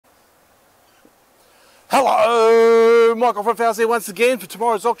Hello, Michael from Fowles here once again for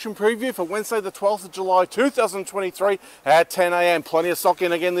tomorrow's auction preview for Wednesday the 12th of July 2023 at 10 a.m. Plenty of stock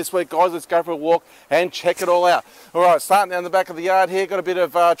in again this week, guys. Let's go for a walk and check it all out. Alright, starting down the back of the yard here, got a bit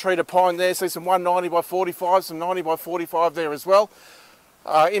of treated pine there. See some 190 by 45, some 90 by 45 there as well.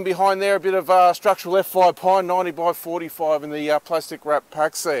 In behind there, a bit of structural F5 pine, 90 by 45 in the plastic wrap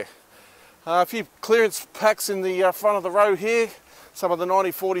packs there. A few clearance packs in the front of the row here. Some of the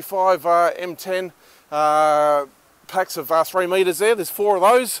 90-45 M10 packs of 3 metres there. There's 4 of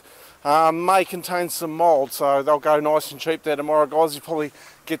those. May contain some mould, so they'll go nice and cheap there tomorrow, guys. You probably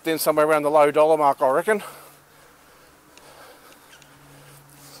get them somewhere around the low dollar mark, I reckon.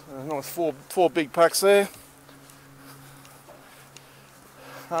 So nice four big packs there.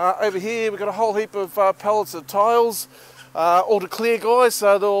 Over here we've got a whole heap of pallets of tiles, all to clear, guys,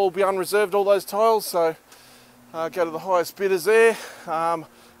 so they'll all be unreserved, all those tiles, so go to the highest bidders there.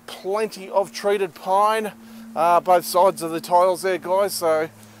 Plenty of treated pine, both sides of the tiles there, guys, so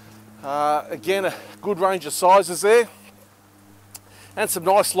again a good range of sizes there, and some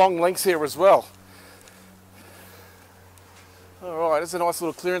nice long lengths here as well. Alright, there's a nice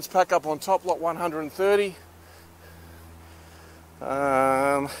little clearance pack up on top, lot 130.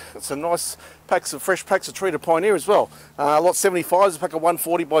 Got some nice packs of fresh packs of treated pine here as well. Lot 75 is a pack of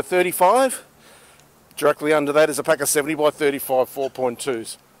 140 by 35. Directly under that is a pack of 70 by 35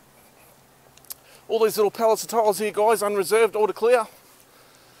 4.2s. All these little pallets of tiles here, guys, unreserved, all to clear.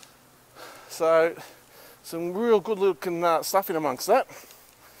 So some real good looking stuff in amongst that.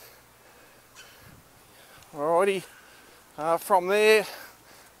 Alrighty, from there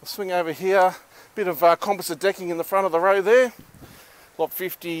I'll swing over here. Bit of composite decking in the front of the row there. Lot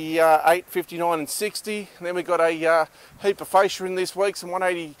 58, 59 and 60. And then we've got a heap of fascia in this week, some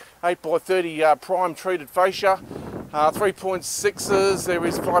 188 by 30 prime treated fascia. 3.6s, there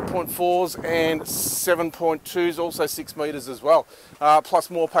is 5.4s and 7.2s, also 6 metres as well. Plus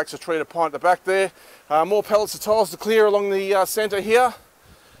more packs of treated pine at the back there. More pallets of tiles to clear along the centre here.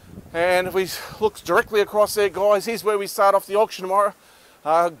 And if we look directly across there, guys, here's where we start off the auction tomorrow.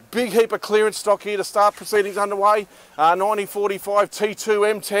 Big heap of clearance stock here to start proceedings underway. 90-45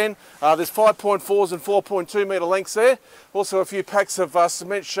 T2 M10. There's 5.4s and 4.2 metre lengths there. Also a few packs of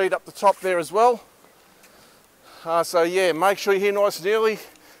cement sheet up the top there as well. So yeah, make sure you're here nice and early.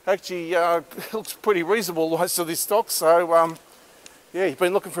 Actually, it looks pretty reasonable, most of this stock. So yeah, you've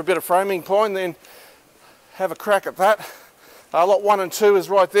been looking for a bit of framing pine, then have a crack at that. Lot 1 and 2 is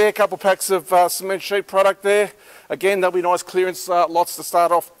right there. A couple packs of cement sheet product there. Again, there'll be nice clearance lots to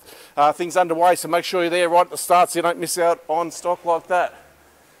start off things underway, so make sure you're there right at the start so you don't miss out on stock like that.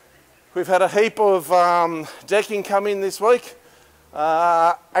 We've had a heap of decking come in this week.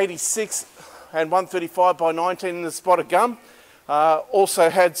 86 and 135 by 19 in the spotted gum. Also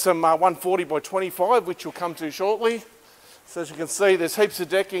had some 140 by 25, which we'll come to shortly. So as you can see, there's heaps of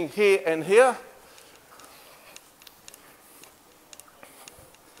decking here and here.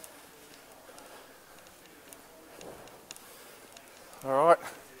 Alright,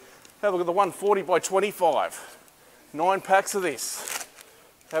 have a look at the 140 by 25. 9 packs of this.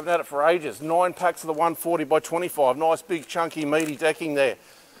 Haven't had it for ages. 9 packs of the 140 by 25. Nice big chunky meaty decking there.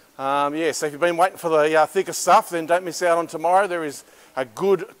 Yeah, so if you've been waiting for the thicker stuff, then don't miss out on tomorrow. There is a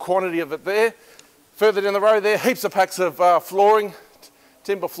good quantity of it there. Further down the road there, heaps of packs of flooring,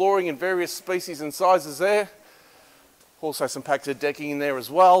 timber flooring in various species and sizes there. Also some packs of decking in there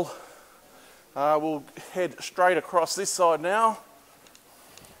as well. We'll head straight across this side now.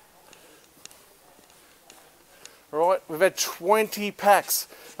 Alright, we've had 20 packs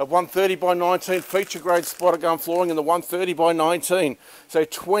of 130 by 19 feature grade spotted gum flooring in the 130 by 19. So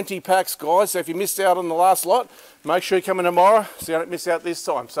 20 packs, guys. So if you missed out on the last lot, make sure you come in tomorrow so you don't miss out this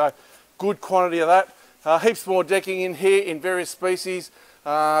time. So good quantity of that. Heaps more decking in here in various species.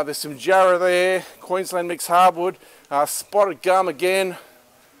 There's some Jarrah there, Queensland mixed hardwood, spotted gum again.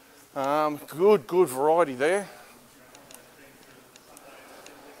 Good variety there.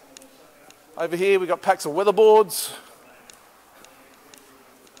 Over here we've got packs of weatherboards.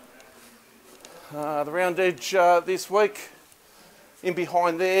 The round edge this week. In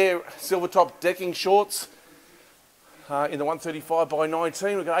behind there, silver top decking shorts in the 135 by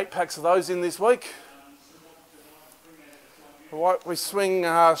 19. We've got 8 packs of those in this week. Alright, we swing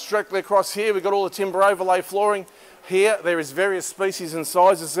strictly across here. We've got all the timber overlay flooring here. There is various species and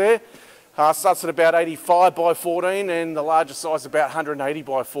sizes there. Starts at about 85 by 14 and the larger size about 180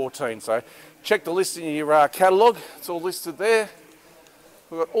 by 14. So check the list in your catalogue. It's all listed there.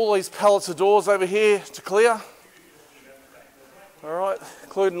 We've got all these pallets of doors over here to clear. Alright,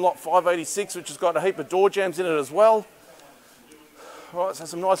 including lot 586, which has got a heap of door jambs in it as well. Right, so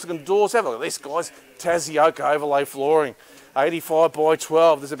some nice looking doors. Have a look at this, guys. Tassie oak overlay flooring, 85 by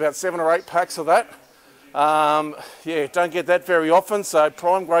 12. There's about 7 or 8 packs of that. Yeah, don't get that very often, so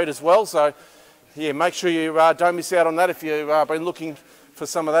prime grade as well. So yeah, make sure you don't miss out on that if you've been looking for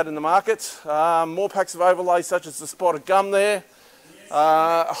some of that in the market. More packs of overlays such as the spotted gum there.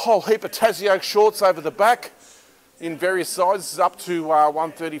 A whole heap of Tassie oak shorts over the back in various sizes up to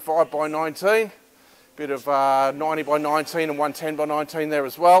 135 by 19. Bit of 90 by 19 and 110 by 19 there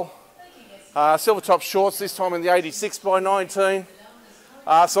as well. Silver top shorts, this time in the 86 by 19.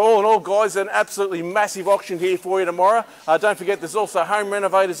 So all in all, guys, an absolutely massive auction here for you tomorrow. Don't forget there's also home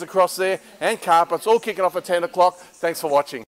renovators across there and carpets, all kicking off at 10 o'clock. Thanks for watching.